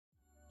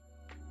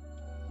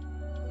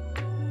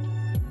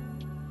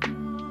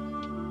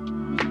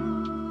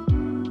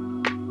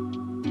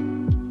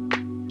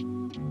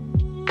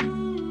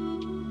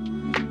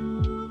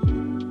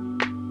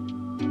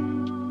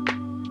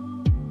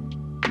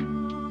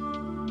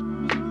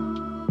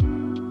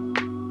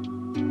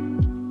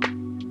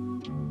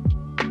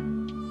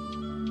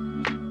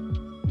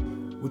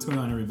What's going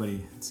on,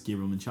 everybody? It's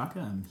Gabriel Menchaca.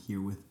 I'm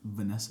here with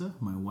Vanessa,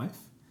 my wife,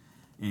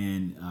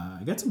 and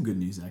I got some good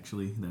news,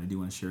 actually, that I do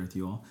want to share with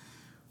you all.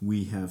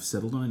 We have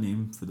settled on a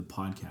name for the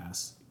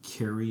podcast,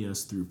 Carry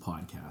Us Through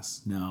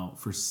Podcasts. Now,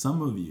 for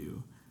some of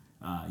you,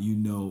 you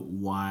know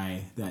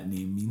why that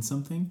name means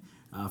something.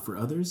 For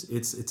others,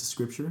 it's a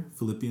scripture,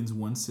 Philippians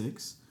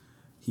 1:6.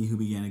 He who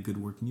began a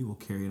good work in you will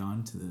carry it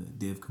on to the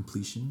day of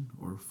completion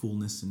or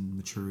fullness and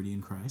maturity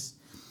in Christ.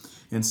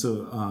 And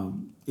so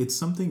it's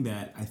something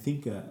that I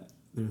think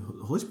the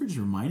Holy Spirit just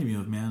reminded me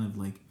of, man, of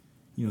like,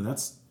 you know,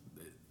 that's,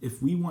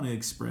 if we want to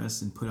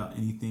express and put out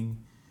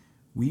anything,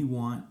 we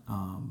want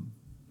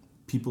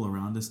people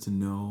around us to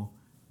know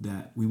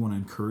that we want to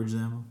encourage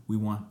them. We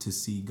want to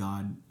see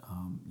God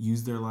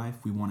use their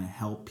life. We want to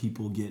help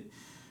people get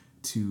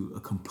to a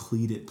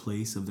completed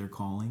place of their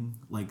calling,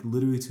 like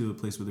literally to a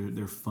place where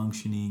they're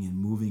functioning and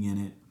moving in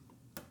it.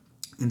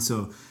 And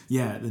so,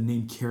 yeah, the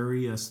name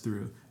Carry Us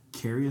Through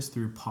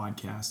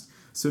podcast.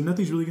 So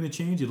nothing's really going to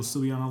change. It'll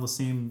still be on all the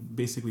same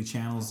basically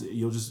channels.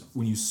 You'll just,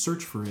 when you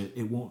search for it,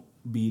 it won't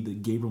be the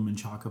Gabriel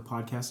Menchaca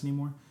podcast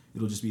anymore.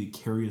 It'll just be the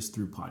Carry Us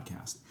Through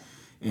podcast.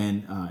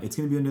 And it's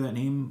going to be under that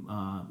name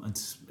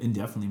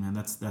indefinitely, man.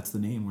 That's the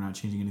name. We're not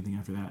changing anything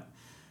after that.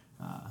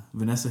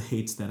 Vanessa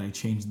hates that I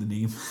changed the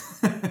name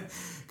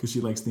because she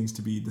likes things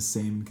to be the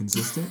same and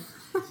consistent.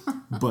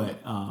 But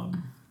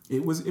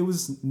it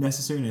was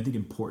necessary and I think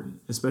important,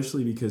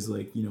 especially because,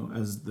 like, you know,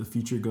 as the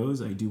future goes,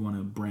 I do want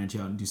to branch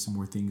out and do some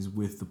more things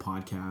with the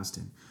podcast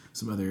and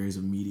some other areas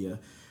of media.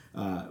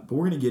 But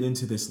we're going to get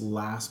into this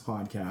last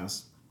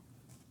podcast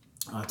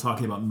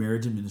talking about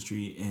marriage and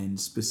ministry, and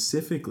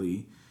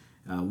specifically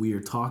we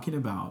are talking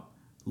about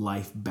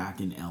life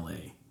back in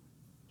LA.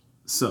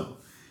 So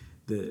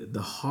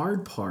the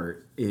hard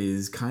part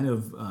is kind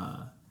of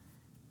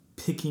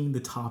picking the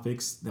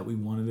topics that we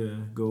wanted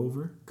to go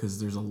over, because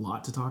there's a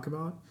lot to talk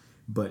about.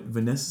 But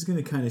Vanessa's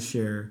going to kind of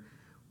share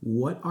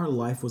what our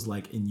life was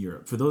like in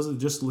Europe. For those that are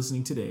just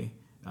listening today,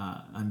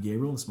 I'm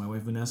Gabriel. This is my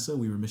wife, Vanessa.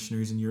 We were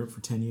missionaries in Europe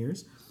for 10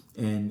 years,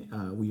 and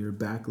we are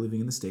back living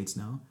in the States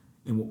now.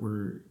 And what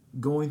we're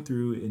going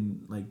through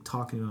and like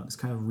talking about is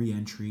kind of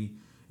re-entry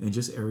and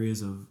just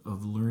areas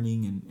of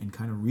learning and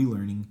kind of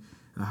relearning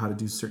how to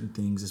do certain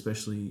things,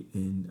 especially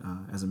in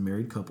as a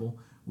married couple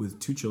with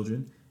 2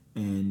 children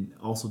and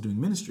also doing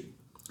ministry.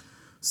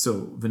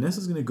 So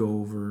Vanessa's going to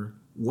go over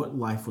what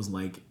life was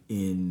like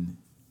in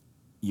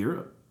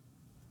Europe.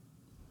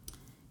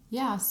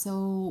 Yeah,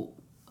 so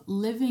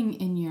living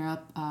in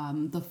Europe,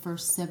 the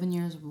first 7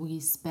 years we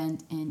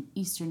spent in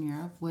Eastern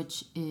Europe,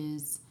 which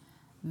is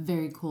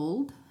very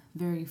cold,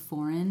 very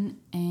foreign,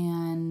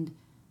 and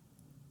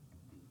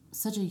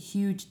such a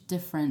huge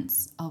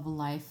difference of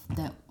life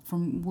that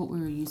from what we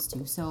were used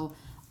to. So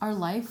our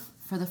life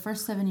for the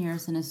first 7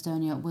 years in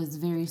Estonia was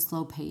very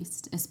slow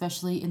paced,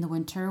 especially in the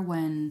winter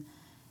when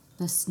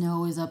the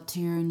snow is up to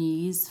your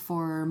knees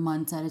for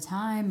months at a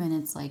time and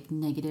it's like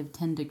negative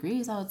 10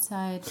 degrees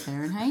outside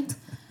Fahrenheit.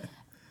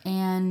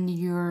 And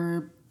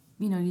you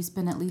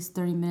spend at least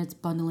 30 minutes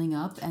bundling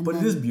up. But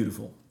it is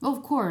beautiful.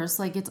 Of course,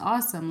 like it's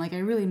awesome. Like I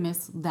really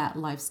miss that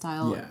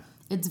lifestyle. Yeah.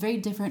 It's very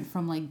different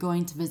from like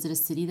going to visit a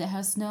city that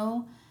has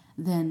snow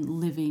than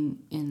living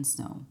in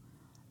snow.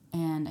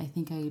 And I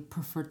think I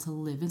prefer to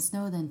live in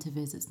snow than to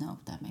visit snow,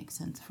 if that makes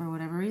sense for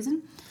whatever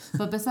reason.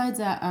 But besides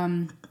that,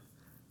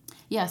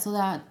 so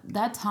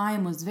that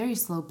time was very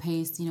slow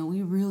paced. You know,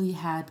 we really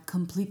had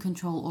complete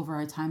control over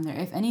our time there.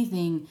 If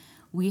anything,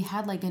 we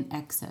had like an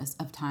excess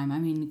of time. I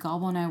mean,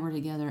 Gabo and I were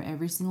together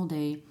every single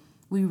day.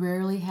 We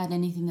rarely had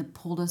anything that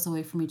pulled us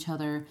away from each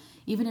other.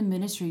 Even in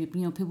ministry,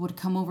 you know, people would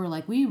come over.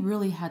 Like, we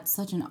really had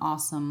such an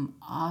awesome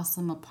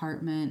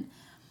apartment.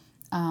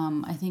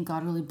 I think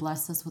God really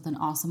blessed us with an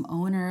awesome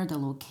owner. The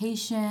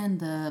location,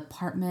 the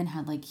apartment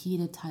had like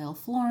heated tile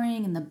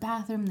flooring in the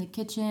bathroom, the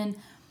kitchen.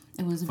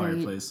 It was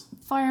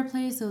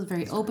fireplace. It was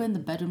very open. The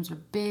bedrooms were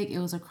big. It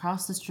was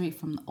across the street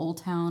from the old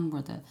town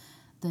where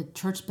the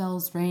church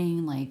bells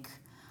rang like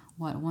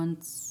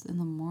once in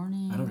the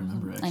morning. I don't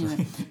remember actually.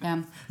 Anyway,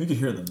 yeah. We could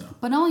hear them though.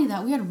 But not only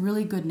that, we had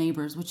really good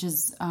neighbors, which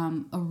is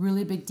a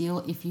really big deal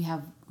if you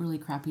have really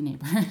crappy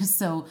neighbors.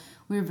 So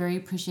we were very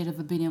appreciative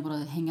of being able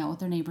to hang out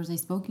with our neighbors. They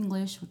spoke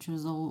English, which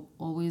was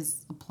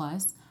always a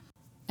plus.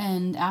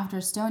 And after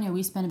Estonia,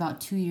 we spent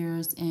about 2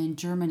 years in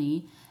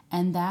Germany,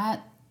 and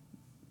that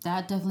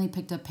definitely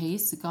picked up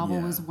pace.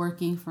 Gabo was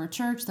working for a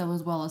church that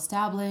was well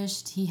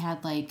established. He had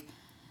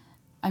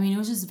it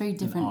was just very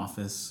different. An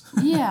office.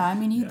 Yeah, I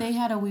mean, they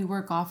had a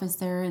WeWork office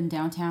there in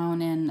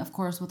downtown, and of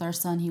course, with our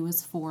son, he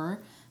was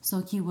 4,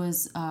 so he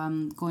was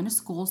going to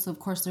school. So of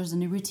course, there's a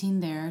new routine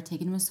there,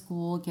 taking him to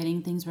school,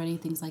 getting things ready,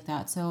 things like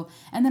that. So,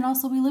 and then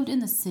also we lived in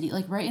the city,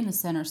 like right in the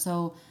center.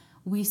 So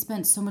we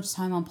spent so much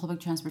time on public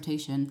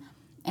transportation,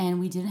 and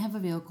we didn't have a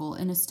vehicle.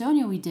 In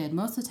Estonia, we did.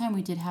 Most of the time,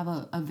 we did have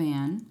a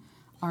van,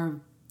 our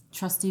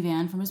trusty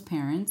van from his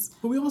parents.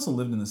 But we also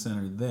lived in the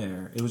center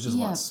there. It was just a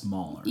lot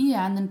smaller.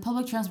 Yeah, and then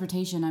public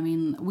transportation, I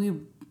mean, we,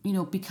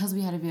 because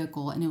we had a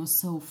vehicle and it was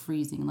so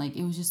freezing, like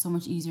it was just so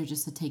much easier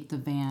just to take the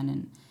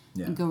van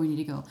and go where we need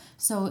to go.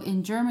 So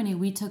in Germany,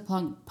 we took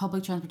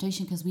public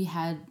transportation because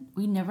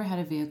we never had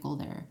a vehicle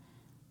there.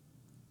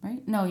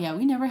 Right? No, yeah,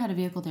 we never had a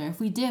vehicle there. If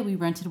we did, we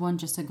rented one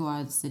just to go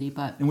out of the city.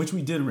 But in which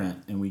we did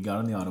rent, and we got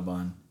on the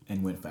Autobahn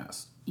and went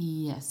fast.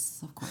 Yes,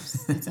 of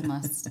course. It's a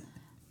must.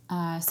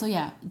 So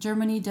yeah,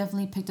 Germany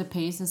definitely picked up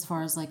pace as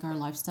far as like our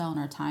lifestyle and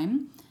our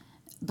time,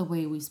 the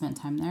way we spent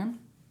time there.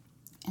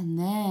 And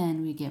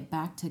then we get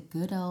back to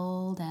good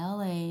old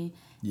LA.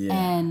 Yeah.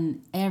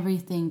 And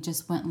everything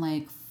just went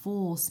like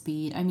full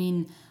speed. I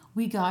mean,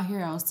 we got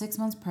here, I was 6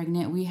 months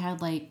pregnant. We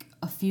had like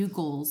a few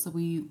goals. So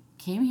we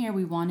came here,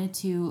 we wanted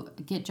to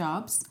get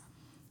jobs,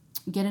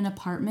 get an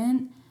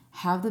apartment,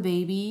 have the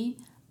baby,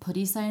 put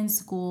Isai in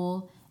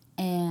school,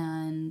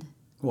 and...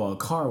 Well, a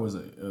car was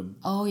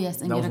oh,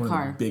 yes, and get a car. That was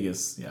one of the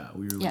biggest,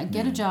 we were like,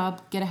 get a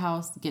job, get a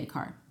house, get a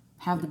car.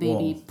 Have the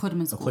baby, put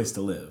him in school. A place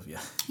to live, yeah.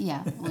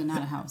 Yeah, well,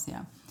 not a house,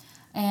 yeah.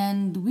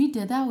 And we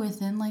did that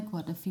within, like,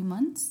 a few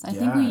months? I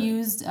think we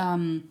used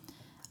our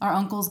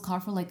uncle's car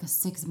for,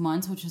 6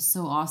 months, which was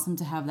so awesome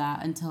to have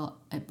that until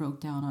it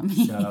broke down on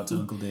me. Shout out to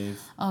Uncle Dave.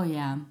 Oh,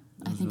 yeah.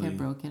 I think really... I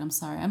broke it. I'm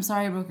sorry. I'm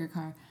sorry I broke your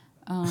car.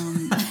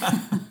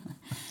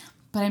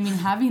 But, I mean,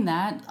 having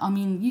that, I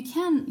mean,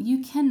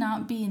 you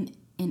cannot be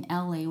in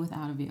LA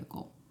without a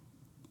vehicle.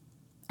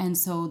 And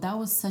so that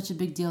was such a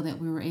big deal that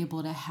we were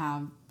able to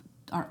have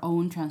our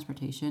own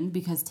transportation,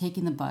 because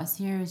taking the bus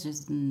here is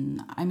just,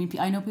 I mean,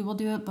 I know people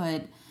do it,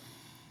 but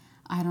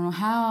I don't know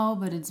how,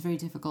 but it's very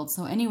difficult.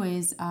 So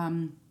anyways, so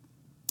and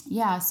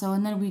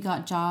then we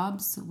got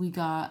jobs. We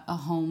got a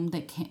home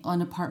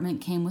an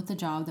apartment came with the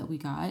job that we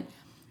got.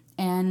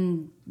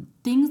 And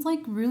things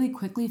really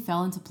quickly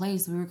fell into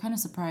place. We were kind of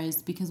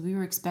surprised because we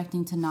were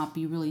expecting to not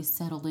be really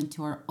settled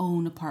into our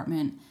own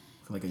apartment.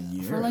 For a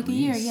year. For a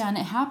year, yeah, and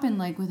it happened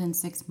within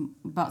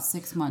about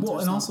 6 months. Well,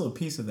 and also a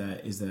piece of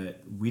that is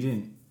that we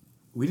didn't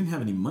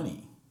have any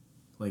money,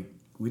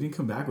 we didn't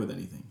come back with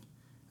anything.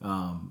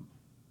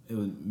 It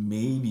was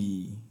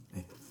maybe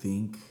I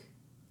think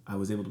I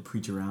was able to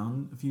preach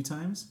around a few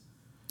times,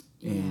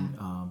 and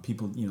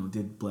people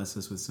did bless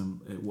us with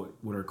some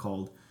what are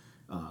called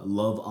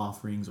love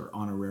offerings or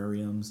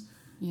honorariums.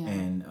 Yeah,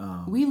 and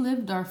we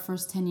lived our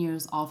first 10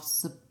 years off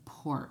support.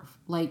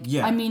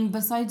 I mean,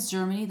 besides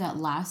Germany, that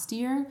last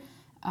year,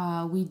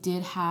 we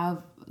did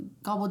have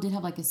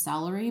a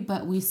salary,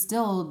 but we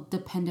still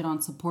depended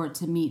on support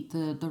to meet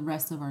the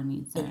rest of our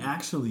needs there. And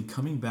actually,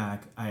 coming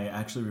back, I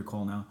actually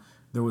recall now,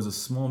 there was a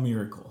small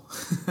miracle.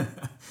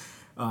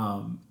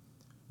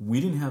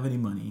 We didn't have any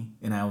money,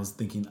 and I was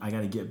thinking, I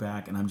got to get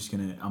back, and I'm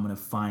gonna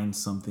find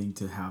something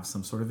to have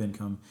some sort of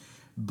income.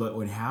 But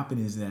what happened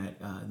is that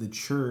the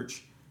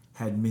church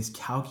had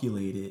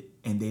miscalculated,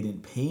 and they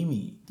didn't pay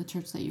me. The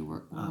church that you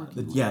worked with.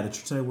 The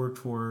church that I worked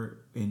for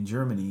in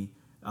Germany.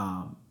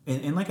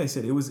 And like I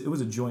said, it was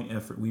a joint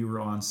effort. We were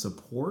on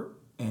support,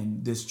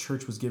 and this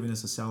church was giving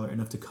us a salary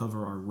enough to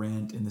cover our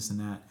rent and this and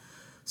that.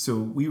 So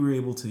we were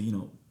able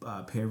to,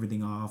 pay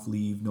everything off,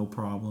 leave, no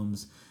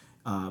problems.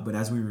 But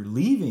as we were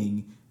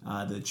leaving,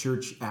 the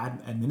church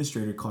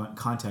administrator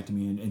contacted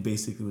me and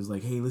basically was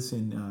like, hey,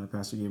 listen,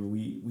 Pastor Gabriel,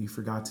 we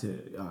forgot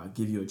to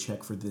give you a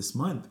check for this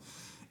month.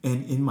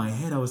 And in my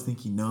head, I was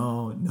thinking,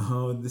 no,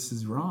 this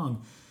is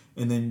wrong.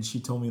 And then she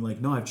told me,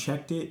 no, I've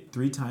checked it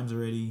 3 times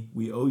already.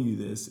 We owe you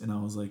this. And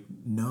I was like,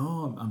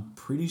 no, I'm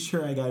pretty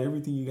sure I got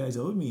everything you guys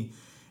owed me.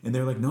 And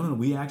they're like, no,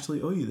 we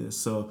actually owe you this.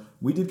 So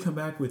we did come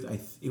back with,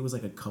 it was a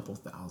couple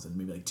thousand,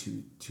 maybe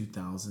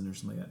 2,000 or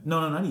something like that.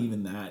 No, not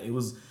even that. It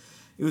was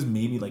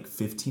maybe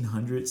 $1,500,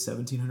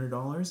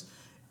 $1,700.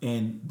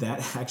 And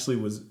that actually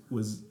was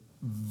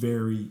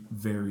very,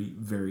 very,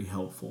 very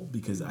helpful,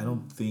 because I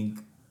don't think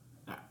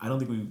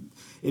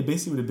it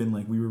basically would have been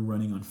we were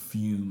running on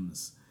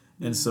fumes.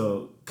 And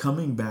so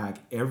coming back,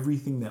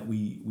 everything that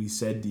we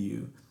said to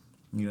you,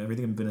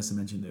 everything Vanessa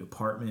mentioned, the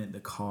apartment,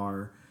 the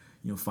car,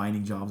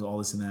 finding jobs, all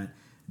this and that,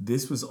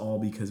 this was all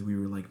because we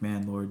were like,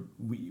 man, Lord,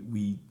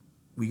 we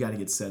got to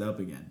get set up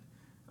again.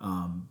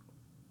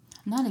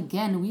 Not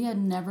again. We had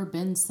never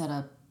been set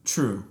up.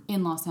 True.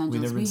 In Los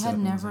Angeles. We had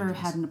never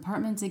had an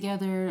apartment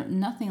together,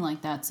 nothing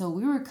like that. So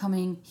we were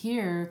coming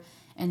here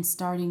and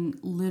starting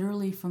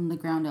literally from the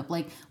ground up.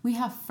 We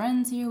have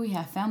friends here, we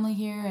have family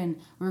here, and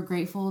we're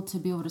grateful to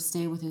be able to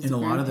stay with his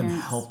grandparents. And a lot of them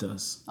helped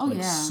us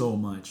so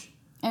much.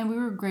 And we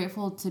were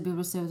grateful to be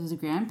able to stay with his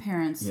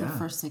grandparents the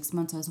first 6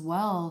 months as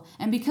well.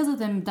 And because of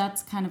them,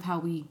 that's kind of how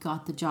we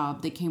got the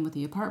job that came with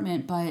the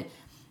apartment. But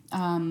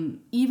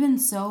even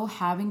so,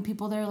 having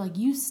people there,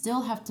 you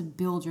still have to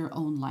build your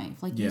own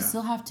life. You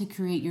still have to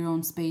create your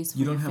own space for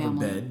your family. You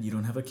don't have a bed, you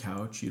don't have a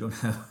couch, you don't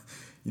have...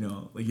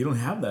 you don't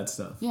have that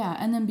stuff. Yeah,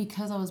 and then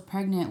because I was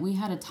pregnant, we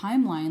had a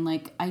timeline.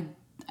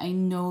 I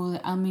know,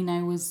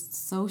 I was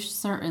so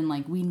certain,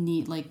 we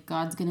need,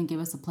 God's going to give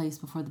us a place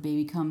before the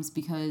baby comes,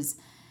 because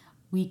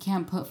we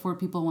can't put 4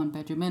 people in 1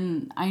 bedroom.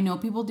 And I know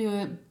people do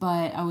it,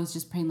 but I was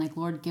just praying,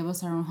 Lord, give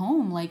us our own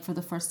home, for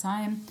the first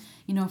time.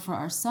 for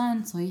our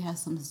son, so he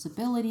has some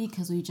stability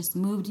because we just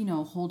moved,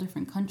 a whole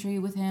different country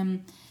with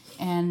him,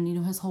 and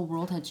his whole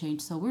world had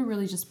changed. So we're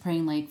really just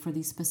praying like for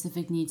these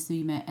specific needs to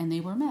be met, and they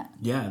were met.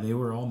 Yeah, they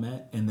were all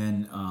met, and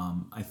then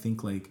I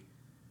think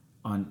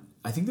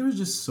there was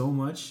just so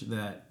much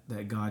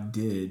that God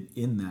did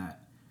in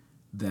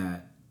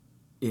that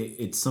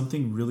it's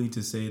something really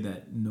to say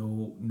that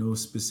no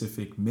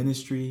specific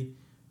ministry,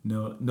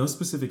 no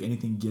specific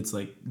anything gets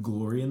like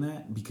glory in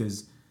that,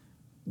 because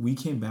we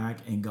came back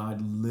and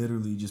God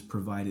literally just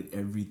provided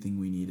everything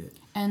we needed.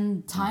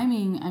 And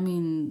timing, I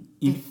mean,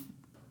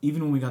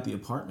 even when we got the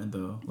apartment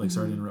though, like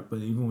sorry to interrupt, but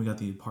even when we got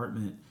the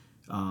apartment,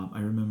 I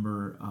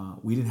remember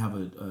we didn't have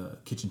a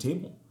kitchen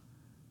table.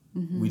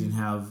 We didn't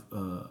have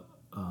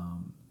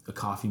a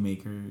coffee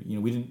maker.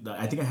 We didn't.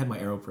 I think I had my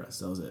AeroPress.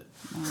 That was it.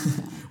 Oh,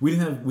 yeah. We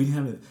didn't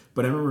have it.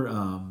 But I remember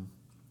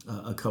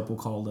a couple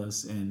called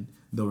us, and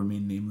they'll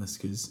remain nameless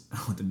because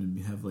I want them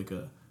to have like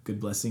a good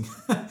blessing.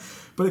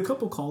 But a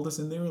couple called us,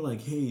 and they were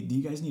like, "Hey, do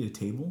you guys need a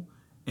table?"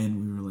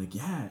 And we were like,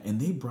 "Yeah." And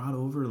they brought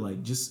over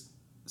like just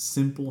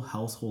simple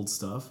household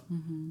stuff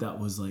that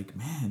was like,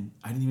 man,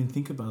 I didn't even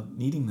think about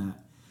needing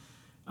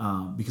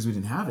that because we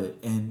didn't have it,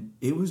 and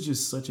it was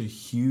just such a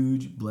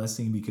huge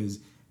blessing because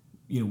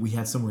we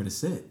had somewhere to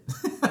sit.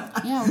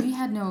 Yeah, we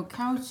had no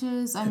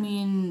couches. I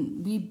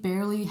mean, we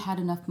barely had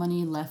enough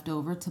money left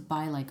over to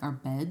buy like our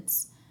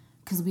beds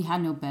because we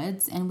had no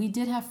beds, and we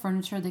did have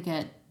furniture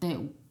that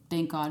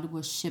thank God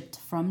was shipped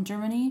from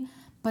Germany,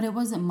 but it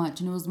wasn't much,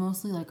 and it was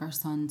mostly like our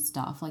son's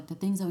stuff, like the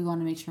things that we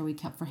wanted to make sure we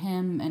kept for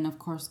him, and of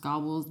course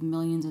Gobble's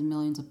millions and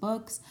millions of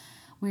books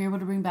we were able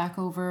to bring back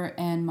over,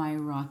 and my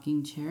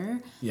rocking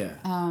chair. Yeah.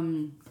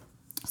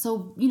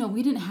 So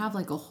we didn't have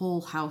like a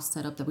whole house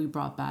set up that we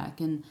brought back,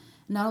 and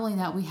not only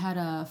that, we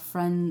had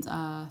friends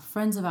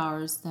of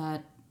ours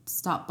that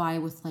stopped by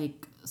with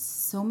like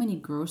so many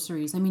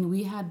groceries. I mean,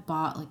 we had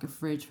bought like a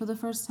fridge for the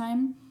first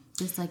time,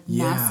 this like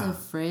massive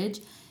fridge,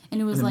 and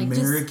it was an like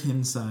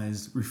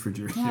American-sized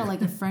refrigerator. Yeah,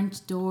 like a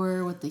French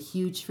door with the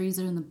huge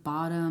freezer in the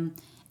bottom,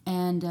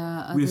 and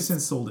we have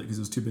since sold it because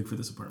it was too big for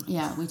this apartment.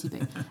 Yeah, way too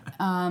big.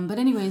 But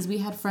anyways, we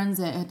had friends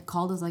that had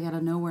called us like out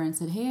of nowhere and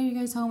said, "Hey, are you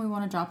guys home? We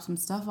want to drop some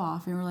stuff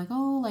off." And we're like,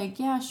 "Oh, like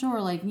yeah, sure.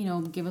 Like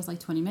give us like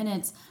 20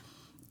 minutes."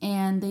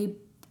 And they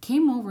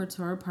came over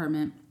to our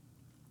apartment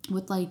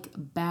with like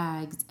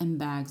bags and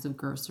bags of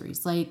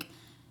groceries. Like,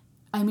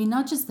 I mean,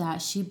 not just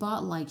that, she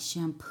bought like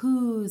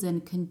shampoos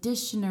and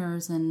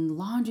conditioners and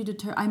laundry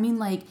detergent. I mean,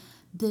 like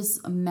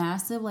this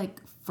massive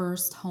like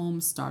first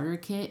home starter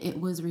kit. It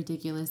was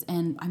ridiculous.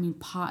 And I mean,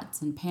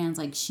 pots and pans.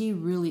 Like she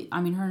really, I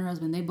mean, her and her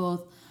husband, they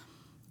both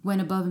went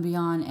above and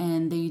beyond,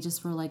 and they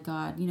just were like,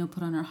 God,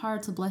 put on her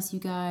heart to bless you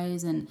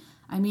guys. And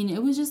I mean,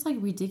 it was just like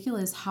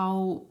ridiculous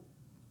how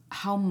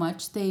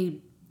much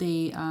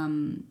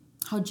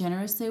how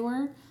generous they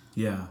were.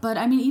 Yeah. But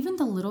I mean, even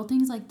the little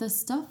things like the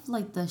stuff,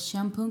 like the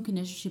shampoo and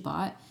conditioner she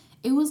bought,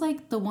 it was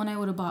like the one I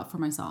would have bought for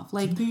myself.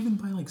 Like, did they even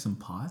buy like some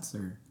pots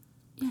or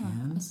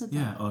pans? I said that.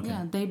 Yeah. Okay.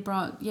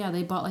 Yeah,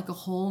 they bought like a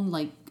whole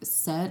like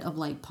set of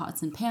like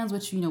pots and pans,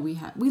 which we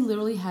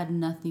literally had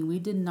nothing. We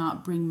did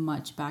not bring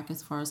much back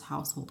as far as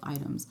household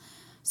items.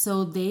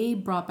 So they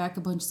brought back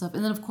a bunch of stuff,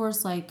 and then of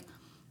course like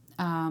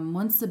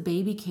once the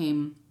baby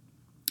came.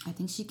 I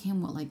think she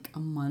came, like a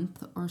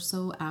month or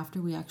so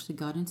after we actually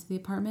got into the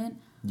apartment.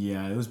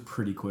 Yeah, it was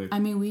pretty quick. I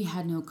mean, we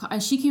had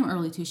she came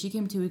early too. She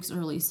came 2 weeks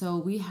early. So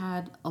we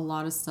had a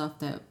lot of stuff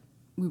that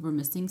we were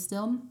missing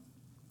still.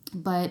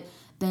 But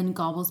then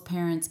Gobble's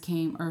parents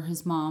came, or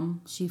his mom,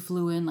 she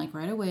flew in like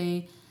right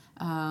away.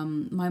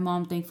 My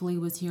mom thankfully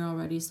was here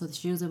already. So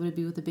she was able to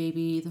be with the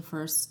baby the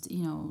first,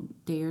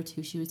 day or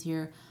two she was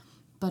here.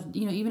 But,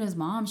 even his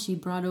mom, she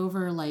brought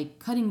over like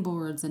cutting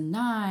boards and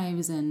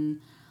knives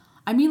and...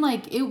 I mean,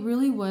 like, it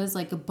really was,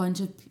 like, a bunch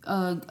of,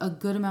 a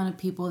good amount of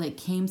people that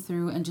came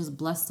through and just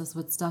blessed us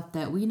with stuff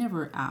that we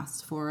never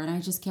asked for. And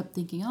I just kept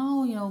thinking,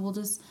 oh, we'll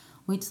just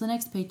wait till the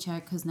next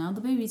paycheck because now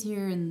the baby's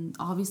here and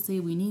obviously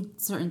we need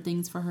certain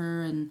things for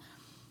her. And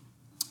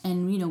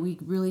we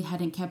really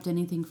hadn't kept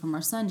anything from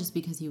our son just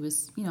because he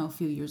was, a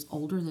few years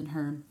older than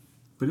her.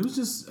 But it was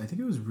just, I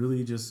think it was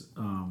really just,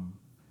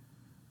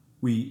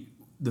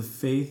 the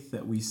faith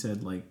that we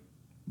said, like,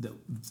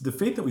 the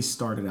faith that we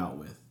started out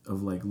with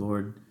of, like,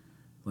 Lord...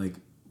 Like,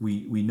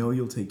 we know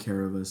you'll take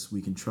care of us.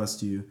 We can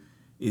trust you.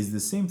 Is the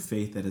same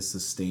faith that has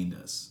sustained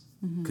us.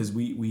 Because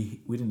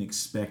we didn't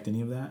expect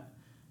any of that.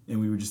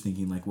 And we were just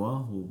thinking, like,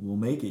 well, we'll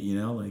make it,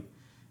 Like,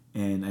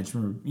 and I just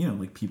remember,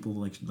 like, people,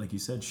 like you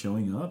said,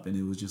 showing up. And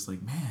it was just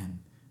like, man,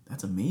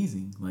 that's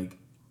amazing. Like,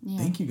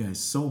 thank you guys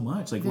so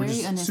much. Like, very we're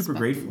just super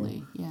grateful.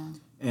 Yeah.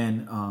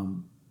 And,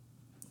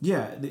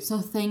 so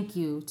thank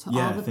you to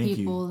all the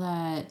people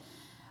that,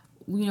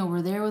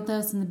 were there with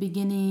us in the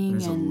beginning.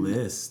 There's a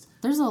list.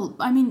 There's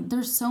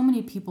so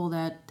many people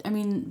that,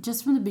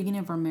 just from the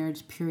beginning of our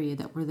marriage period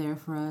that were there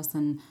for us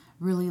and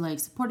really, like,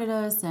 supported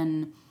us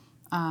and,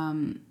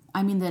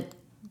 that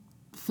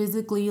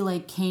physically,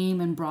 like,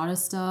 came and brought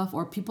us stuff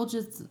or people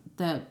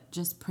that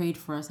just prayed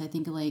for us. I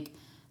think, like,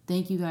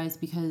 thank you guys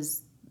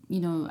because,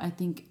 I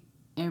think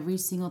every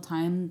single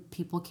time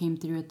people came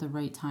through at the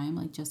right time,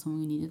 like just when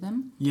we needed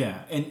them.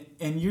 Yeah,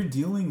 and you're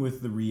dealing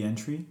with the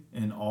re-entry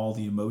and all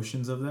the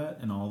emotions of that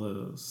and all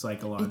the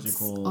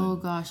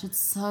psychological.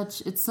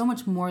 It's so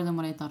much more than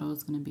what I thought it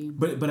was going to be.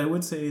 But I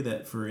would say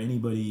that for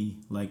anybody,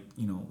 like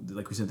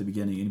like we said at the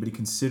beginning, anybody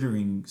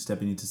considering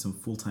stepping into some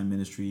full-time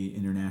ministry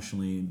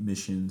internationally,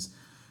 missions,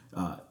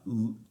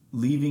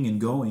 leaving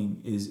and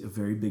going is a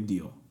very big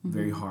deal,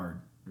 very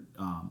hard.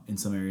 In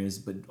some areas,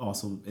 but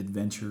also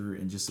adventure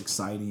and just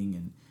exciting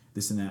and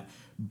this and that.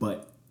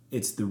 But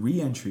it's the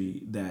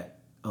re-entry that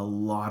a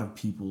lot of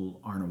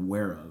people aren't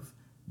aware of,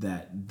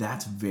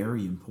 that's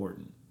very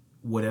important.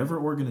 Whatever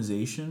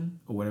organization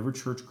or whatever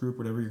church group,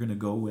 whatever you're going to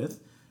go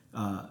with,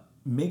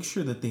 make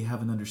sure that they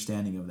have an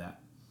understanding of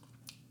that.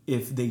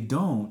 If they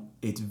don't,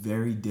 it's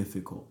very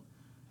difficult.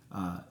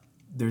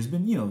 There's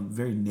been,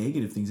 very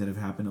negative things that have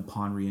happened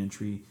upon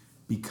re-entry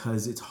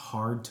because it's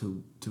hard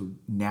to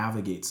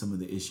navigate some of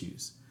the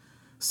issues.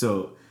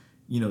 So,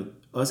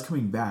 us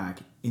coming back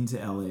into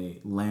LA,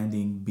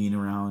 landing, being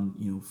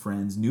around,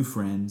 friends, new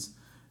friends.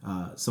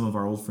 Some of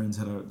our old friends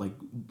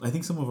I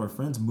think some of our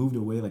friends moved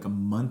away like a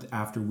month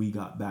after we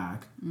got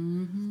back.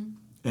 Mm-hmm.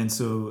 And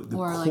so the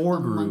core like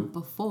a group, month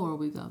before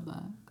we got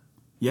back.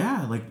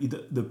 Yeah, like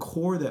the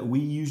core that we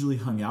usually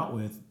hung out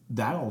with,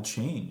 that all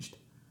changed.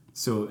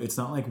 So it's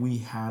not like we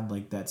had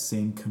like that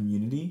same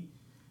community.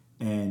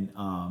 And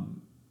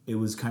it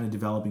was kind of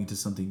developing into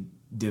something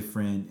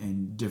different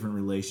and different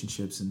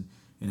relationships and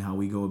how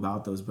we go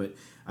about those. But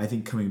I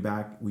think coming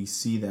back, we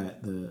see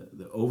that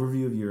the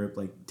overview of Europe,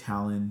 like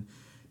Talon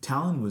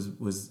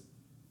was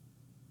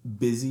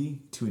busy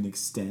to an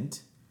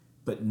extent,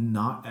 but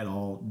not at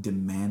all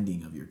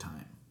demanding of your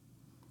time.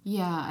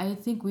 Yeah, I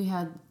think we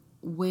had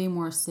way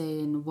more say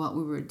in what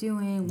we were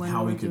doing, when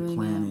how we we were could doing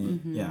plan it. it.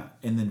 Mm-hmm. Yeah.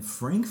 And then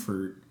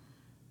Frankfurt,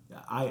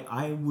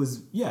 I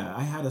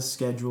had a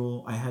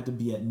schedule. I had to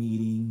be at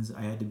meetings. I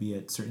had to be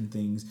at certain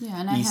things.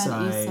 Yeah, and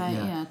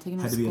Eastside, taking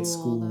had to be at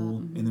school. school.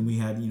 And then we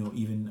had,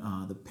 even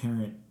the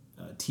parent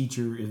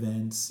teacher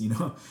events,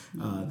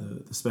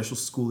 the special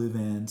school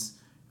events.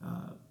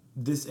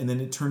 And then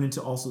it turned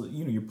into also,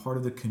 you're part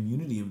of the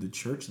community of the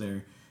church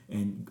there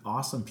and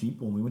awesome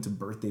people. And we went to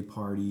birthday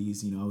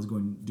parties. I was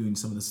doing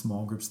some of the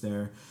small groups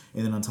there.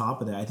 And then on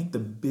top of that, I think the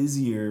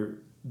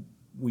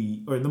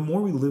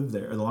more we lived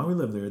there, or the longer we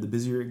lived there, the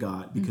busier it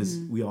got because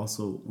we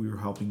were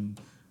helping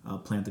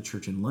plant the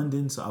church in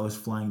London. So I was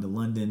flying to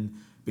London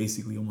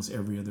basically almost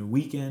every other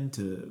weekend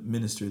to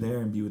minister there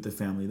and be with the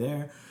family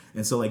there.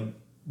 And so like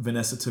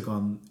Vanessa took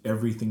on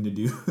everything to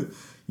do,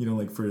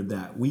 like for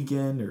that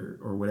weekend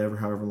or whatever,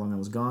 however long I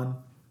was gone.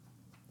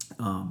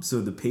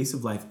 So the pace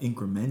of life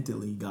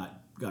incrementally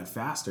got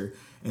faster.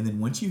 And then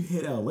once you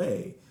hit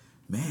LA,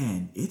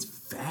 man, it's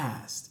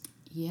fast.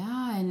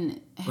 Yeah, and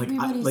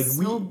everybody's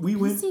we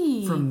busy.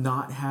 Went from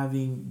not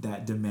having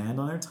that demand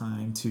on our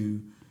time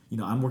to,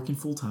 I'm working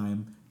full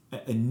time.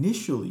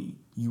 Initially,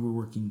 you were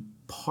working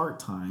part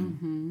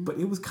time, but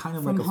it was kind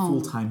of from like a home.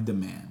 full time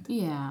demand.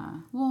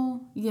 Yeah,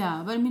 well,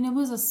 yeah, but I mean, it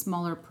was a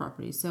smaller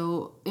property,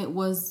 so it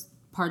was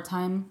part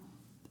time,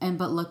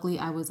 but luckily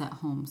I was at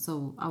home,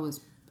 so I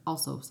was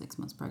also 6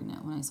 months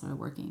pregnant when I started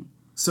working.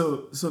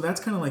 So that's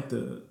kind of like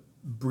the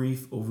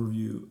brief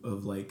overview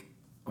of like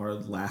our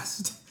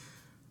last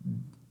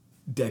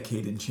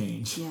decade and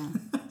change. Yeah.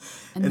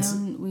 And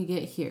then we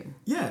get here.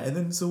 Yeah, and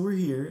then so we're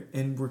here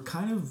and we're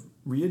kind of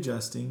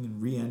readjusting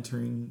and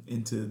re-entering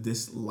into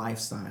this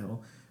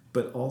lifestyle,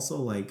 but also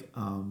like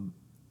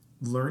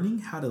learning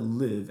how to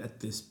live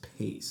at this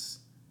pace.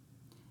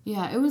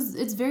 Yeah,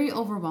 it's very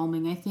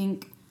overwhelming. I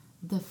think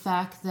the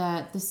fact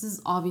that this is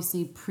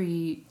obviously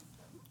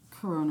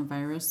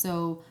pre-coronavirus.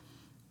 So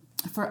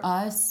for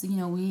us,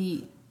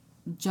 we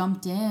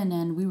jumped in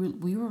and we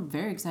were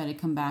very excited to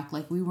come back.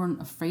 Like we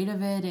weren't afraid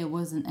of it. It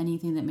wasn't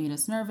anything that made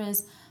us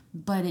nervous,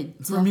 but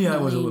for me, I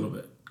was a little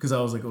bit because I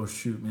was like, oh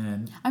shoot,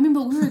 man. I mean,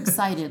 but we were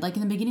excited. Like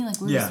in the beginning,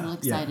 like we were just really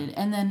excited.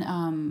 Yeah. And then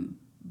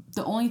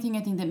the only thing I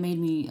think that made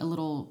me a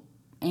little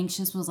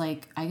anxious was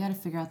like, I got to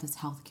figure out this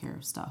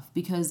healthcare stuff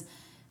because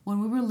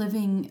when we were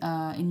living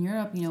in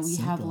Europe, we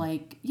have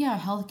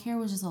healthcare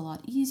was just a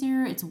lot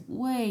easier. It's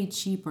way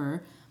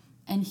cheaper.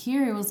 And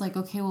here it was like,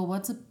 okay, well,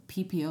 what's a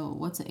PPO?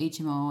 What's a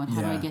HMO? And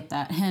how do I get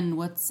that? And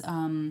what's...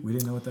 we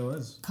didn't know what that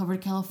was.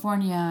 Covered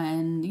California.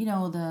 And,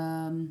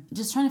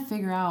 just trying to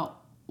figure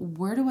out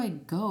where do I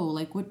go?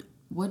 Like,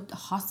 what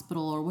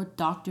hospital or what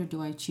doctor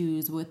do I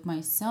choose? With my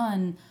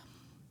son,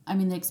 I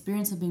mean, the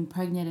experience of being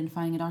pregnant and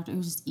finding a doctor, it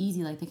was just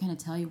easy. Like, they kind of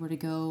tell you where to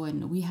go.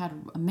 And we had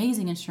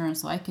amazing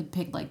insurance, so I could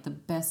pick, like, the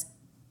best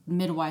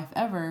midwife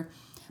ever.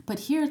 But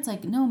here it's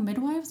like, no,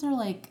 midwives are,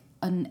 like,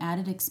 an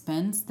added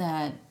expense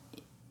that...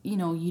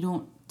 you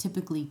don't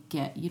typically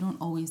get. You don't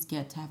always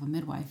get to have a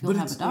midwife. You'll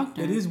have a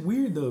doctor. It is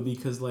weird though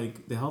because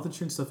like the health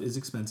insurance stuff is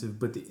expensive,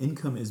 but the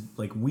income is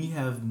like we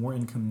have more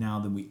income now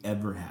than we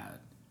ever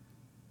had.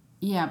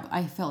 Yeah, but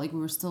I felt like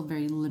we were still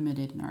very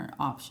limited in our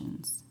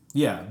options.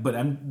 Yeah, but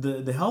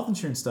the health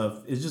insurance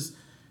stuff is just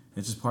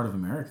it's just part of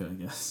America, I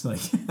guess.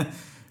 Like,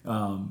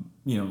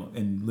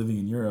 and living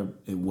in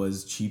Europe, it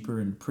was cheaper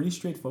and pretty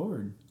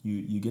straightforward.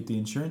 You get the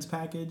insurance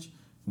package.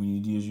 When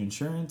you use your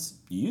insurance,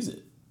 you use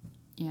it.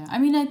 Yeah, I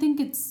mean, I think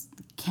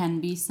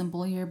can be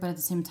simple here, but at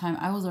the same time,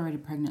 I was already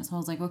pregnant, so I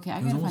was like, okay,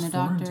 I gotta find a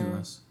doctor. To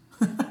us.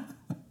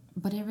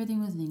 But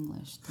everything was in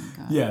English, thank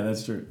God. Yeah,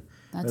 that's true.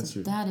 That's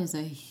true. That is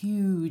a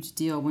huge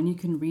deal when you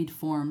can read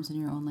forms in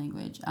your own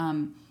language.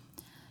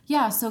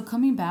 Yeah, so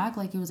coming back,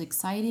 like, it was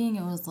exciting.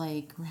 It was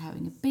like we're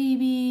having a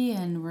baby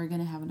and we're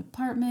gonna have an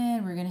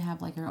apartment. We're gonna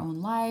have like our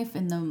own life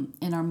in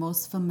our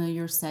most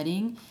familiar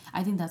setting.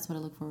 I think that's what I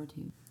look forward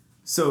to.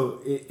 So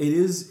it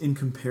is, in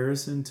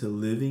comparison to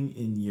living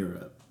in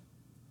Europe,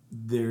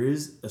 there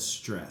is a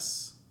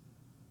stress.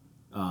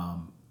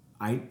 I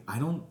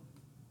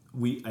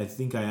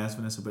think I asked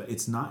Vanessa, but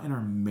it's not in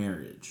our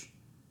marriage.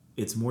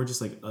 It's more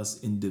just like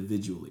us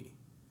individually,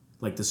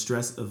 like the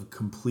stress of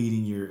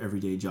completing your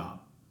everyday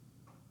job,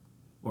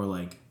 or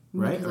like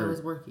right. Because I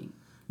was working.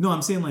 No,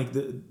 I'm saying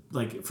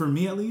like for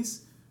me at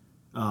least,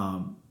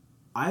 I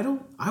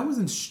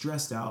wasn't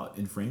stressed out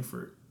in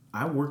Frankfurt.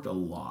 I worked a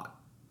lot,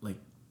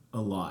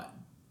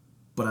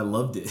 but I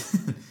loved it.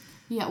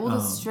 Yeah, well,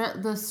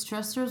 the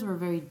stressors were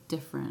very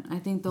different. I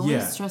think the only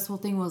stressful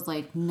thing was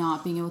like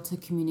not being able to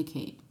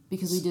communicate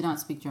because we did not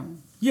speak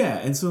German. Yeah,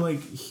 and so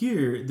like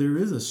here there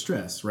is a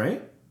stress,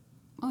 right?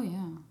 Oh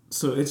yeah.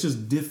 So it's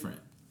just different.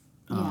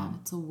 Yeah,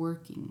 it's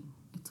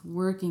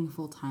working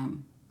full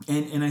time.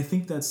 And I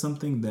think that's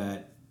something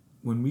that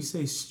when we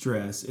say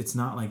stress, it's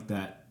not like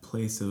that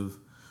place of,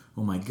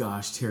 oh my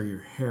gosh, tear your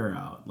hair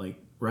out, like,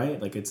 right?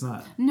 Like, it's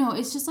not. No,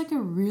 it's just like a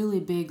really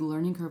big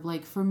learning curve.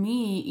 Like for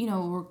me,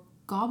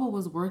 Gabel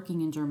was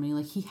working in Germany.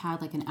 Like he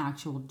had like an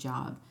actual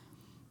job.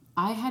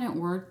 I hadn't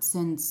worked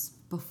since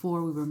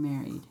before we were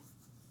married.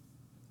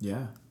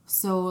 Yeah.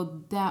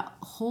 So that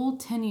whole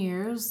 10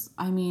 years,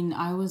 I mean,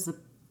 I was a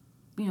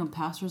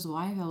pastor's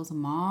wife. I was a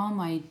mom.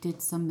 I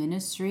did some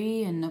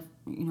ministry, and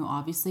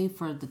obviously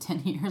for the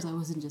 10 years I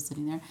wasn't just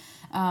sitting there.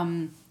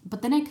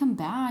 But then I come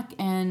back,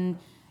 and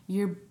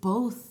you're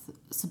both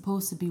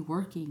supposed to be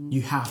working.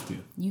 You have to.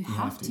 You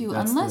have to.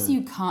 Unless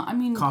you can't. I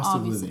mean, cost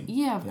obviously, of living.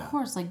 Yeah, of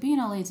course. Like being in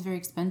LA, it's very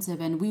expensive,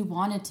 and we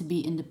wanted to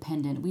be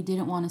independent. We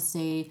didn't want to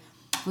stay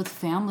with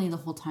family the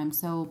whole time,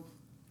 so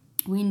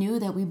we knew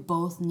that we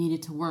both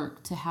needed to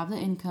work to have the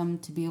income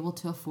to be able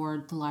to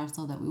afford the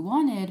lifestyle that we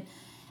wanted.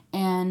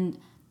 And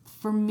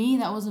for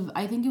me,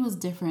 I think it was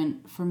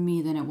different for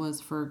me than it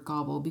was for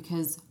Gabel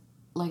because,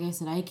 like I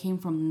said, I came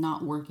from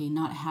not working,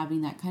 not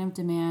having that kind of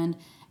demand,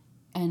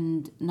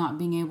 and not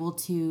being able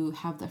to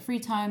have the free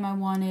time I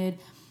wanted.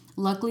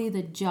 Luckily,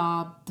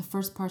 the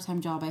first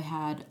part-time job I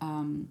had,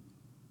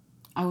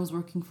 I was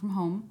working from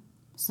home.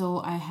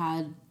 So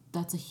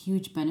that's a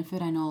huge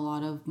benefit. I know a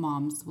lot of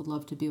moms would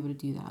love to be able to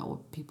do that, or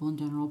people in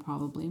general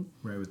probably.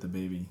 Right, with the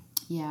baby.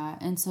 Yeah,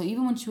 and so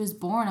even when she was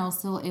born, I was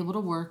still able to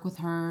work with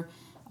her.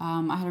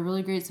 I had a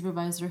really great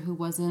supervisor who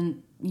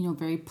wasn't,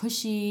 very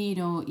pushy,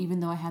 even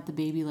though I had the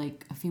baby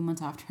like a few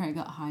months after I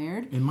got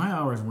hired. And my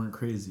hours weren't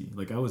crazy.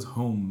 Like I was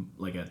home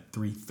like at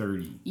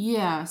 3:30.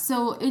 Yeah,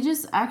 so it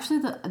just actually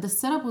the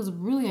setup was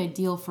really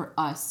ideal for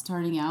us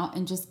starting out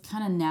and just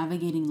kind of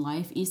navigating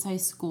life. Eastside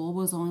School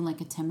was only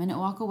like a 10-minute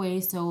walk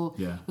away, so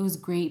it was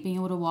great being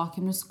able to walk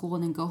him to school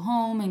and then go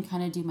home and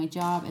kind of do my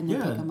job and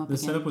then pick him up again. The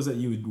setup was that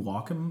you would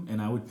walk him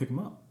and I would pick him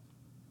up.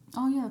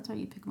 Oh yeah, that's right.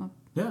 You pick him up.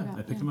 Yeah,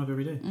 I picked him up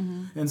every day.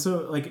 Mm-hmm. And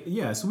so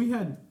so we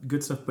had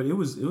good stuff, but it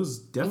was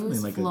definitely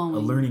like a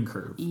learning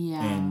curve.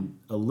 Yeah. And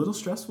a little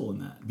stressful in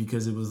that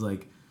because it was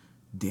like,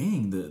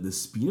 dang, the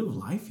speed of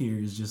life here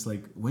is just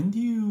like, when do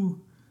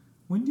you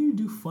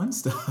do fun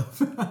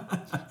stuff?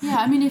 Yeah,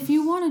 I mean, if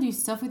you want to do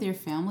stuff with your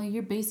family,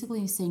 you're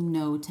basically saying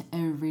no to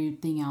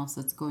everything else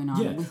that's going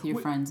on with your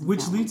friends and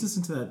which family. leads us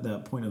into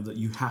that point of that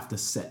you have to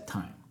set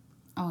time.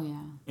 Oh,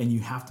 yeah. And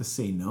you have to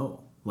say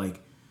no.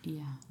 Like,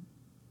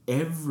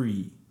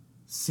 every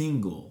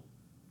single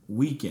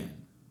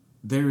weekend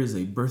there is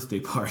a birthday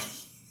party.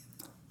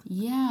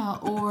 Yeah,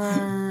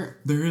 or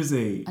there is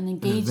an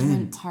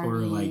engagement party, or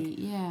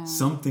like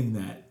something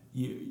that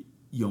you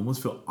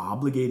almost feel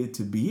obligated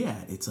to be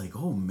at. It's like,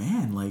 oh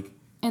man, like.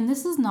 And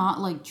this is not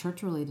like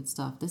church related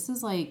stuff. This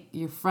is like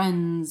your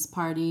friends'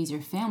 parties,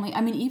 your family.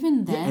 I mean,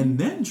 even then. Yeah, and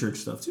then church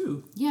stuff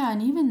too. Yeah,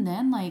 and even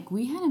then, like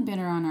we hadn't been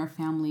around our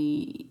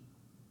family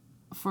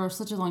for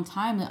such a long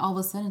time that all of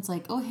a sudden it's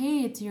like, oh hey,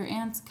 it's your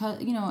aunt's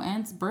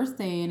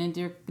birthday and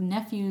your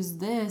nephew's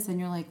this, and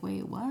you're like,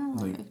 wait, what?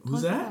 Like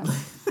who's that?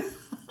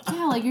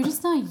 Yeah, like you're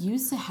just not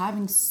used to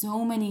having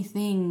so many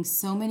things,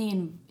 so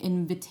many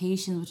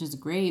invitations, which is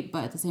great,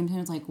 but at the same time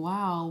it's like,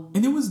 wow.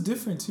 And it was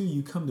different too.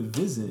 You come to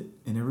visit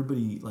and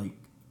everybody like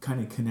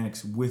kind of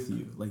connects with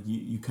you. Like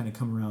you kind of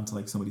come around to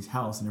like somebody's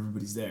house and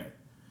everybody's there,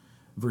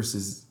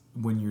 versus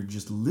when you're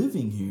just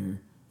living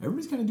here,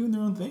 everybody's kind of doing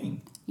their own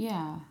thing.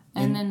 Yeah.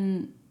 And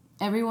then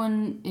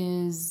everyone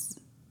is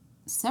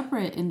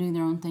separate and doing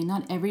their own thing.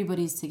 Not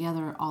everybody's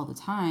together all the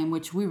time,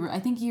 which we were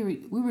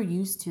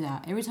used to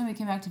that. Every time we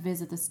came back to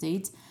visit the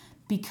States,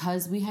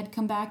 because we had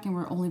come back and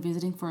we're only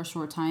visiting for a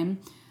short time,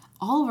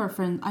 all of our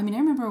friends, I mean, I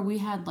remember we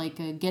had like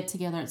a get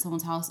together at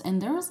someone's house,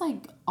 and there was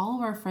like all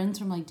of our friends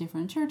from like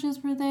different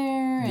churches were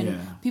there,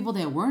 and people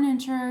that weren't in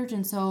church.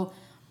 And so,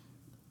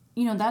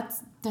 you know,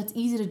 that's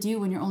easy to do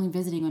when you're only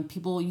visiting, when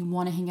people, you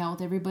want to hang out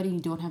with everybody, you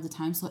don't have the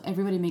time. So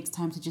everybody makes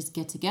time to just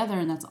get together,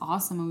 and that's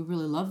awesome. And we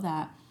really love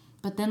that.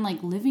 But then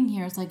like living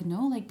here, it's like,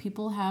 no, like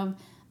people have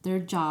their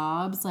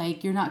jobs.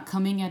 Like you're not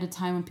coming at a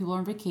time when people are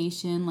on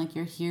vacation. Like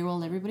you're here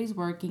while everybody's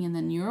working, and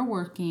then you're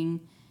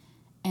working.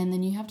 And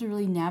then you have to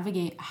really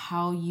navigate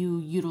how you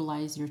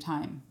utilize your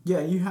time.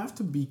 Yeah, you have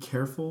to be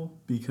careful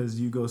because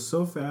you go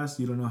so fast,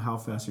 you don't know how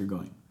fast you're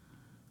going.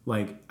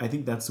 Like, I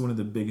think that's one of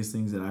the biggest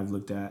things that I've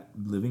looked at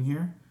living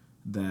here,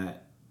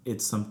 that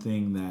it's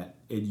something that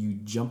you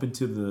jump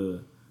into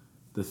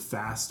the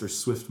fast or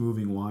swift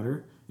moving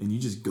water and you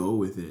just go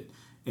with it.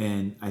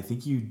 And I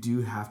think you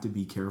do have to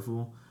be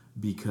careful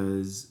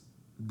because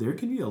there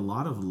can be a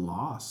lot of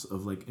loss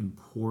of like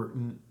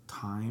important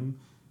time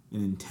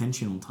and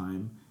intentional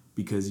time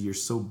because you're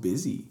so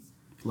busy.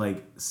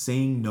 Like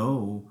saying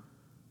no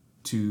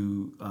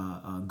to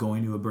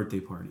going to a birthday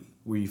party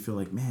where you feel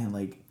like, man,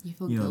 like,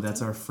 you know,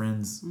 that's our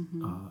friend's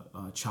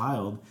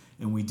child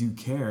and we do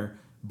care.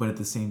 But at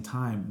the same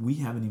time, we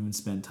haven't even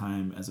spent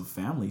time as a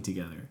family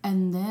together.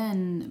 And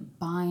then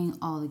buying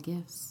all the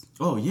gifts.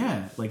 Oh,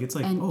 yeah. Like, it's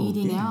like, and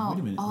eating out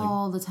wait a minute.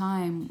 all the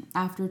time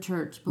after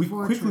church,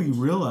 before church. We quickly church.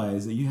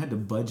 realized that you had to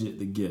budget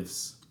the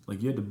gifts.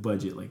 Like, you had to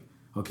budget, like,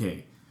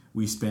 okay,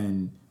 we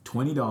spend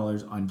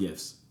 $20 on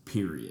gifts,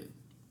 period.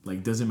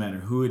 Like, doesn't matter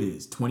who it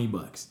is,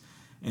 $20.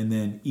 And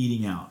then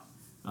eating out.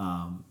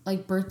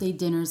 Like birthday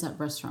dinners at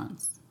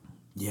restaurants.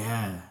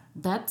 Yeah.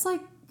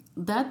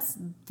 That's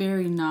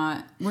very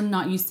not, we're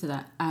not used to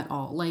that at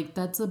all. Like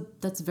that's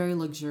very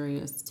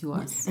luxurious to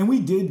us. And we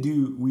did I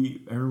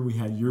remember we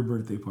had your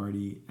birthday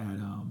party at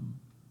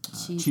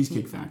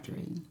Cheesecake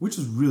Factory, which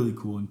was really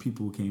cool, and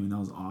people came and that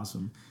was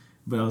awesome.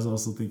 But I was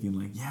also thinking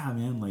like, yeah,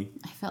 man, like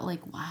I felt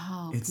like,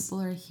 wow,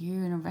 people are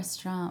here in a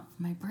restaurant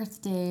for my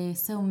birthday,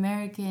 so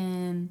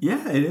American.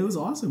 Yeah, and it was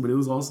awesome, but it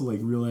was also like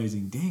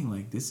realizing, dang,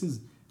 like this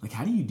is like,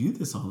 how do you do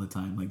this all the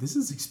time? Like, this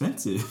is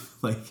expensive.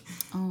 Like,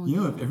 you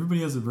know, if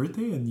everybody has a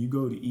birthday and you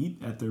go to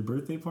eat at their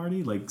birthday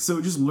party, like,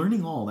 so just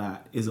learning all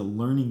that is a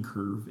learning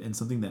curve and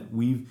something that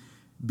we've,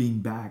 being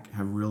back,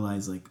 have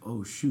realized, like,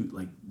 oh, shoot,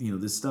 like, you know,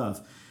 this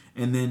stuff.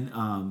 And then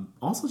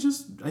also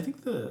just, I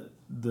think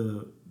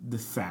the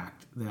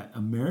fact that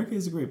America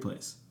is a great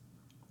place.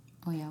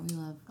 Oh, yeah, we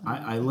love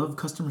I love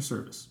customer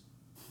service.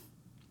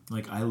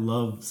 Like, I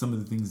love some of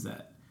the things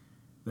that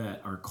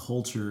our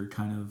culture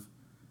kind of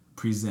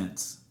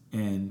presents.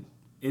 And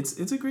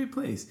it's a great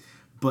place.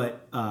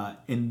 But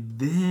and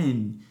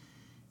then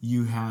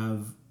you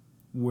have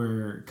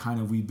where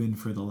kind of we've been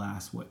for the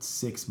last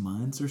 6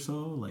 months or so,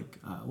 like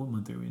what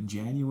month are we in?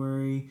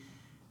 January,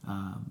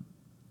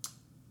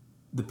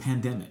 the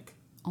pandemic,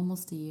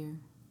 almost a year.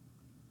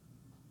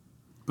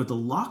 But the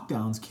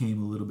lockdowns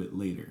came a little bit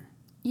later.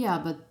 Yeah,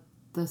 but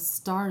the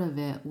start of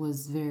it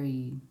was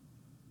very,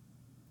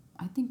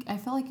 I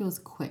felt like it was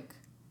quick.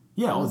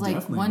 Yeah, it was like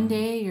definitely. One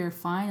day you're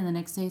fine, and the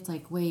next day it's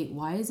like, wait,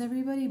 why is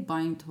everybody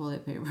buying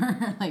toilet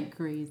paper like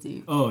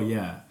crazy? Oh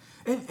yeah,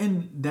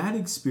 and that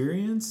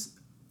experience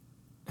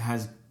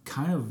has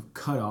kind of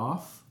cut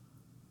off,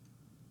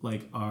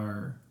 like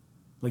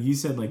like you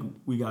said, like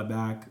we got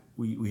back,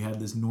 we had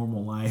this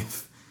normal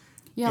life.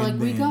 Yeah, like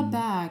we got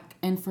back,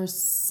 and for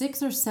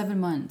 6 or 7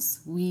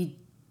 months we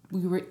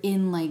were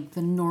in like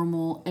the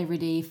normal,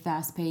 everyday,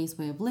 fast-paced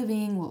way of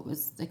living, what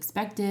was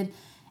expected.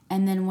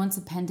 And then once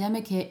the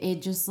pandemic hit,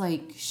 it just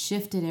like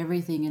shifted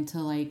everything into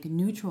like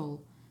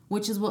neutral,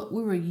 which is what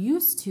we were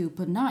used to,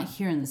 but not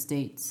here in the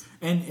States.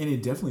 And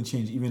it definitely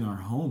changed even our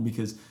home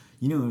because,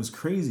 you know, it was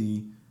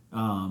crazy.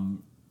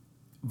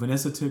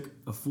 Vanessa took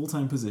a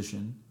full-time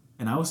position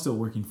and I was still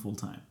working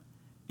full-time.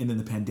 And then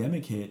the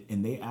pandemic hit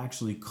and they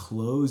actually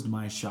closed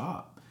my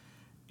shop.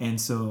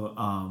 And so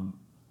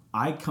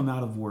I come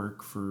out of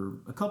work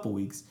for a couple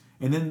weeks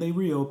and then they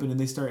reopen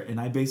and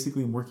I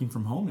basically am working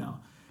from home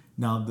now.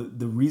 Now,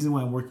 the reason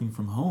why I'm working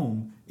from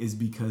home is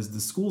because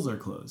the schools are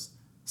closed.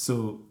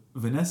 So,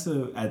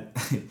 Vanessa,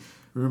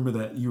 remember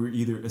that you were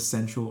either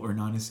essential or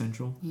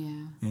non-essential?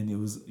 Yeah. And it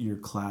was your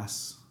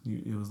class.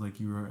 It was like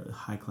you were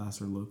high class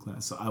or low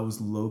class. So, I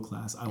was low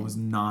class. I was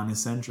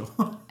non-essential.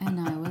 And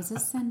I was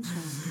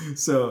essential.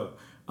 So,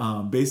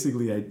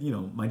 basically,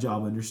 my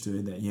job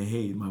understood that, yeah,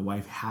 hey, my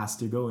wife has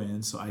to go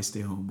in, so I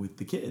stay home with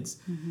the kids.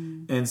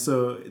 Mm-hmm. And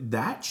so,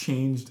 that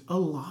changed a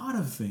lot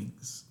of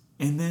things.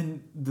 And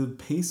then the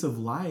pace of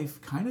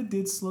life kind of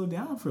did slow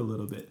down for a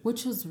little bit.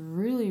 Which was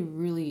really,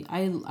 really,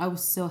 I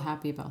was so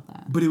happy about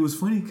that. But it was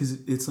funny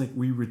because it's like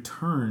we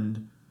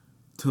returned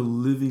to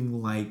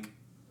living like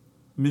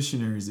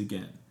missionaries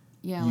again.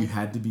 Yeah. You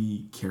had to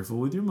be careful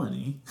with your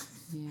money.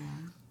 Yeah.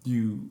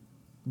 You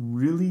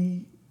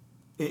really,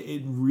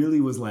 it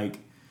really was like,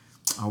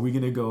 are we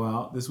going to go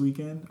out this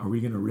weekend? Are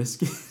we going to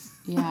risk it?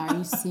 Yeah. Are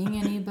you seeing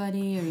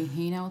anybody? Are you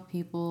hanging out with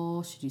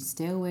people? Should you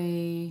stay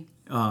away?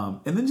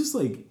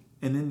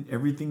 And then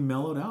everything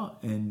mellowed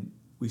out and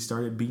we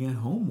started being at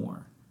home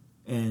more.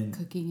 And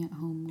cooking at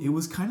home. it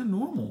was kind of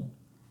normal.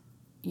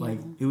 Yeah. Like,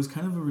 it was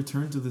kind of a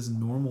return to this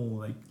normal,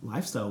 like,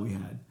 lifestyle we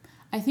had.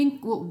 I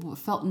think what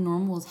felt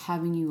normal was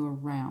having you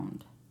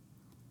around.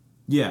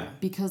 Yeah.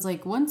 Because,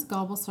 like, once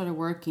Gobble started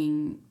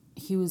working,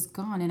 he was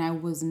gone, and I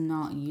was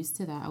not used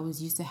to that. I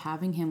was used to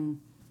having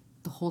him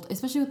the whole...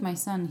 Especially with my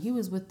son. He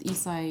was with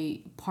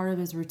Isai, part of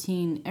his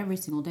routine every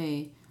single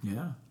day.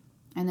 Yeah.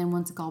 And then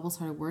once Gobble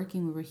started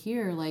working, we were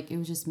here. Like, it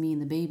was just me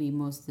and the baby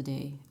most of the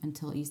day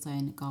until Isai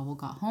and Gobble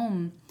got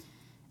home.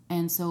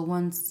 And so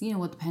once, you know,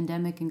 with the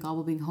pandemic and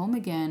Gobble being home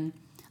again,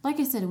 like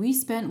I said, we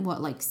spent,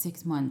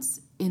 6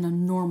 months in a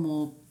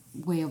normal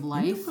way of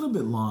life. Maybe a little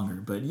bit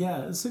longer, but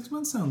yeah, 6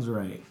 months sounds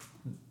right.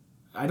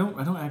 I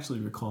don't actually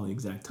recall the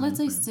exact time. Let's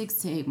say 6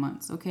 to 8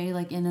 months, okay?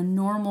 Like in a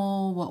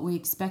normal, what we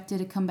expected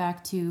to come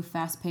back to,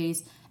 fast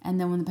pace. And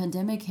then when the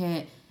pandemic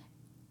hit,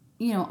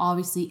 you know,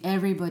 obviously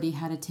everybody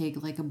had to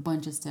take like a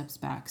bunch of steps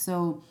back.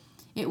 So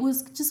it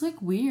was just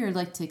like weird,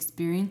 like to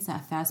experience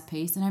that fast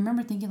pace. And I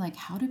remember thinking like,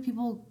 how do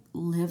people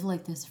live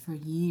like this for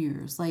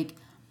years? Like,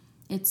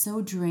 it's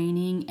so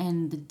draining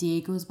and the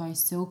day goes by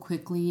so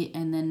quickly.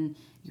 And then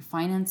your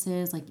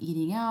finances, like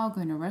eating out,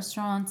 going to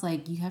restaurants,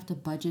 like you have to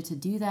budget to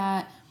do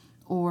that.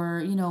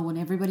 Or, you know, when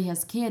everybody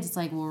has kids, it's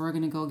like, well, we're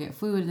going to go get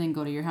food and then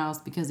go to your house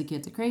because the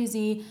kids are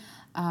crazy.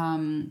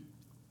 And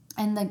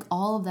like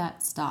all of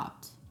that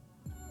stopped.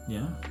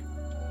 Yeah.